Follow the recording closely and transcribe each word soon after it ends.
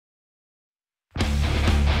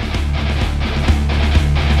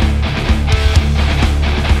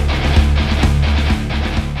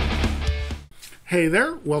Hey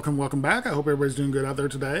there, welcome back. I hope everybody's doing good out there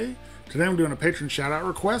today. Today I'm doing a patron shout out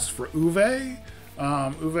request for Uwe.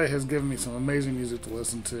 Uwe has given me some amazing music to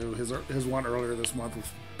listen to. His one earlier this month was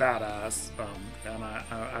badass, and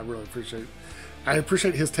I really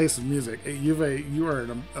appreciate his taste of music. Uwe, you are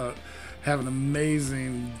have an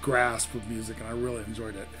amazing grasp of music, and I really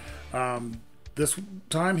enjoyed it. This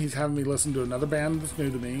time he's having me listen to another band that's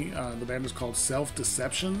new to me. The band is called Self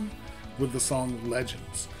Deception with the song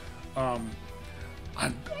Legends.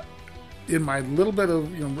 In my little bit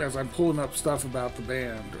of, as I'm pulling up stuff about the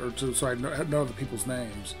band, so I know the people's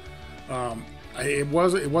names, it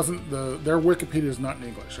wasn't their Wikipedia is not in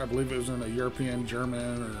English. I believe it was in a European,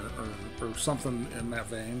 German, or something in that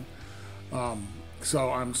vein. So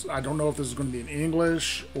I don't know if this is going to be in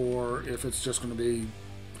English or if it's just going to be,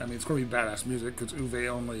 it's going to be badass music because Uwe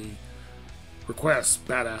only requests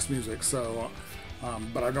badass music. So.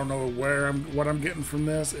 But I don't know what I'm getting from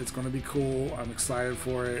this. It's going to be cool. I'm excited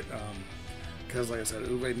for it because, like I said,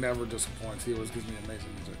 Uwe never disappoints. He always gives me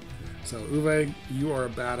amazing music. So, Uwe, you are a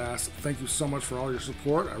badass. Thank you so much for all your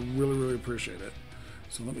support. I really, really appreciate it.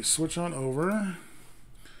 So let me switch on over. And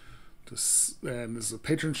this is a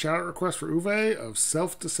patron shout-out request for Uwe of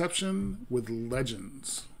Self Deception with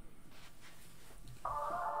Legends.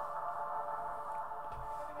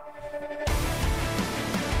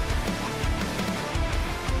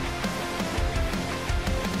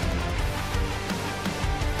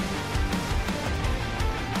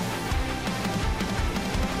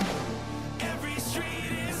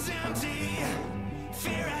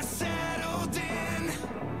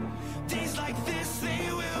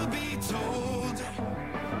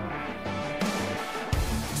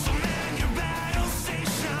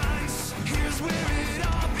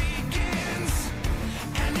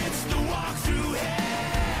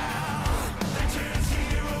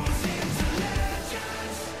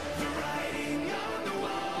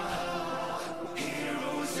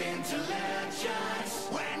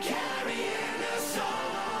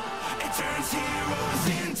 Turns heroes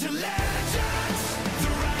into legends. The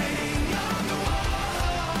writing on the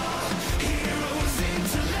wall. Heroes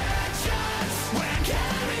into legends when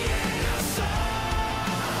carrying a soul.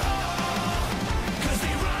 'Cause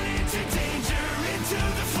they run into danger, into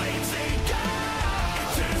the flames they go. It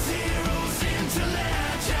turns heroes into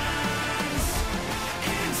legends.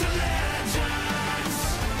 Into legends.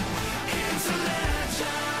 Into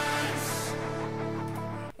legends.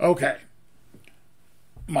 Okay.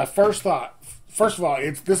 My first thought, first of all,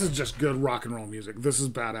 this is just good rock and roll music. This is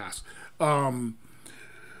badass.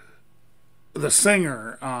 The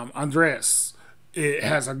singer, Andreas, it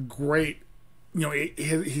has a great,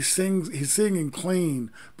 he's singing clean,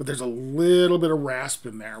 but there's a little bit of rasp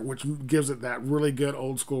in there, which gives it that really good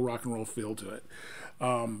old school rock and roll feel to it.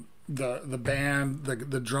 The band,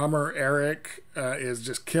 the drummer Eric is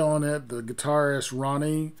just killing it. The guitarist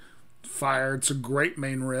Ronnie, fired. It's a great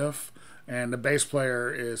main riff. And the bass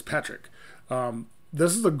player is Patrick.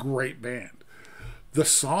 This is a great band. The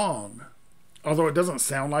song, although it doesn't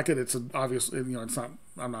sound like it, it's obviously, it's not.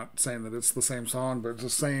 I'm not saying that it's the same song, but it's the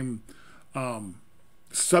same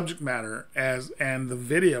subject matter and the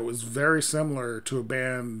video is very similar to a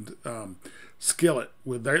band, Skillet.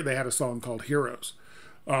 They had a song called Heroes,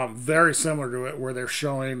 very similar to it, where they're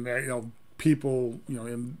showing that people,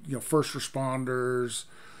 first responders,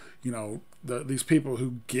 these people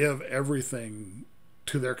who give everything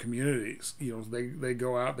to their communities. They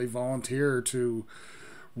go out, they volunteer to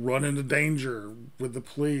run into danger with the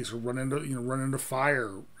police, or run into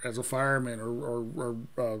fire as a fireman or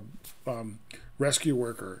rescue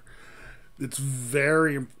worker. It's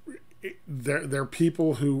they're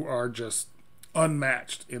people who are just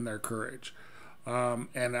unmatched in their courage, and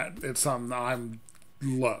it's something I'm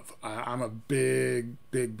a big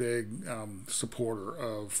supporter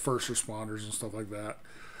of first responders and stuff like that.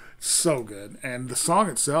 So good, and the song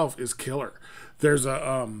itself is killer. There's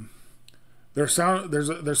some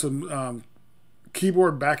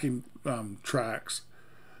keyboard backing tracks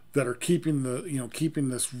that are keeping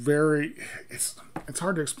this very. It's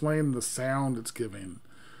hard to explain the sound it's giving,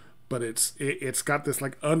 but it's got this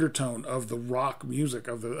like undertone of the rock music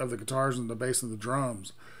of the guitars and the bass and the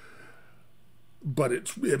drums. But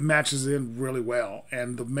it matches in really well,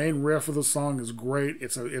 and the main riff of the song is great.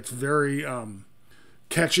 It's very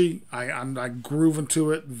catchy. I groove into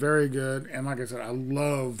it, very good. And like I said, I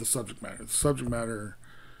love the subject matter.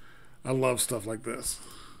 I love stuff like this.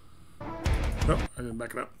 Oh, I didn't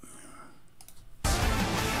back it up.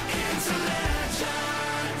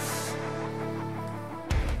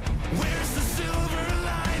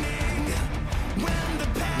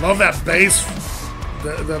 Love that bass.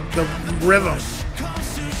 The rhythm.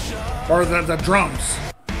 Or the drums.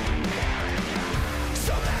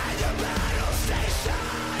 So many battle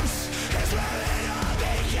stations is where it all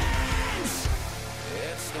begins.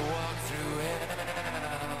 It's the walk through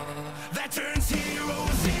hell that turns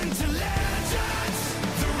heroes into legends.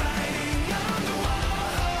 The writing on the wall.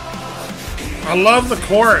 I love the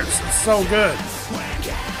chorus. It's so good. When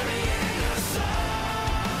carrying a soul,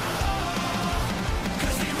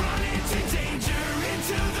 'cause they run into danger,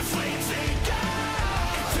 into the flames they go.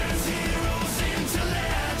 It turns heroes into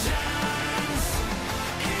legends,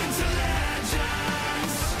 into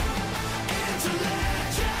legends, into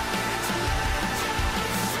legends.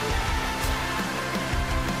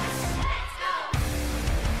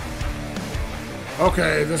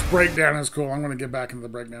 Okay, this breakdown is cool. I'm going to get back into the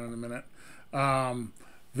breakdown in a minute.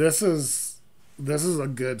 This is a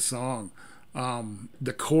good song.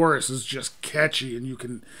 The chorus is just catchy, and you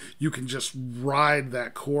can just ride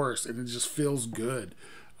that chorus, and it just feels good.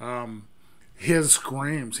 His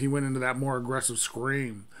screams, he went into that more aggressive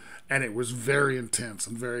scream, and it was very intense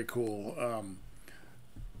and very cool.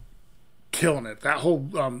 Killing it. That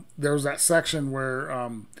whole there was that section where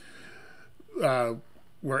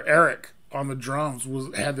Eric on the drums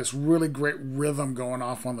had this really great rhythm going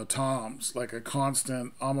off on the toms, like a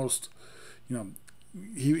constant, almost,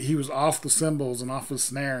 he was off the cymbals and off the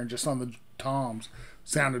snare and just on the toms.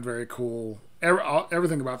 Sounded very cool.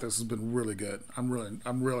 Everything about this has been really good. I'm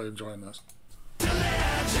really enjoying this. Into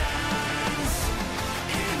legends,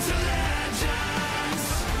 into legends,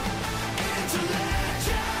 into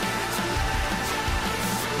legends.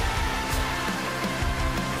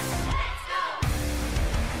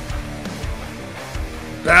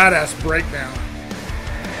 Badass breakdown.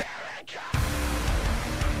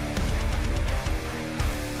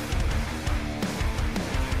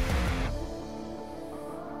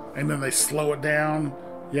 And then they slow it down.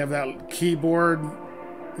 You have that keyboard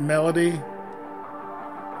melody.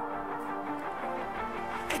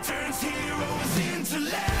 It turns heroes into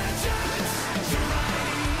legends. The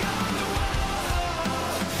writing on the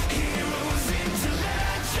wall. Heroes into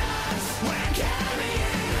legends. When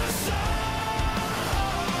carrying a soul,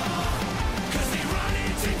 'cause they run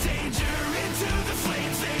into danger, into the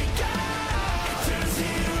flames they go. It turns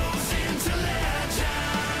heroes into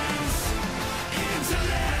legends. Into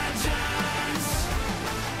legends.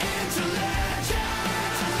 Into legends.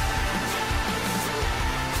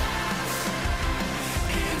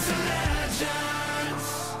 Into legends.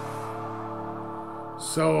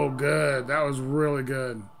 So good. That was really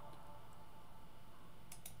good.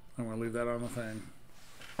 I'm going to leave that on the thing.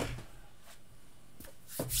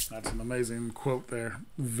 That's an amazing quote there.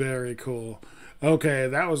 Very cool. Okay,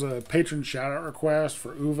 that was a patron shout out request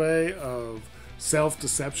for Uwe of Self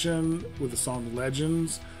Deception with the song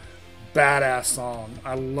Legends. Badass song.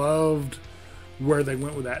 I loved where they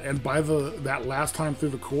went with that. And by that last time through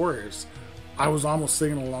the chorus, I was almost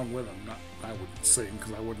singing along with them. I wouldn't sing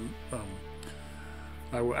because I wouldn't.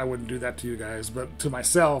 I wouldn't do that to you guys, but to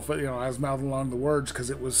myself, I was mouthing along the words because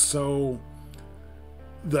it was so.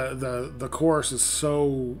 The chorus is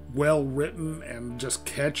so well written and just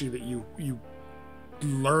catchy that you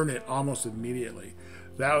learn it almost immediately.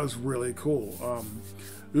 That was really cool.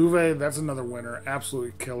 Uwe, that's another winner.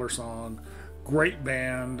 Absolutely killer song. Great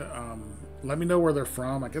band. Let me know where they're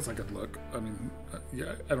from. I guess I could look. I mean,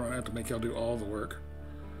 yeah, I don't have to make y'all do all the work.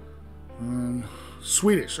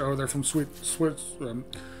 Swedish. Oh, they're from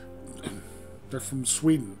they're from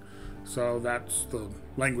Sweden. So that's the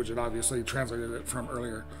language that obviously translated it from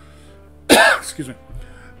earlier. Excuse me.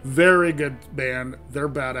 Very good band. They're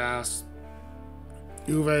badass.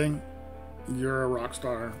 Uwe, you're a rock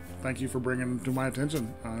star. Thank you for bringing them to my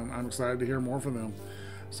attention. I'm excited to hear more from them.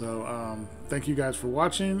 So thank you guys for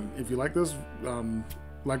watching. If you like this,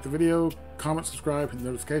 like the video, comment, subscribe, hit the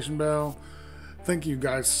notification bell. Thank you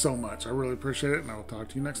guys so much. I really appreciate it, and I will talk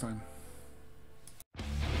to you next time.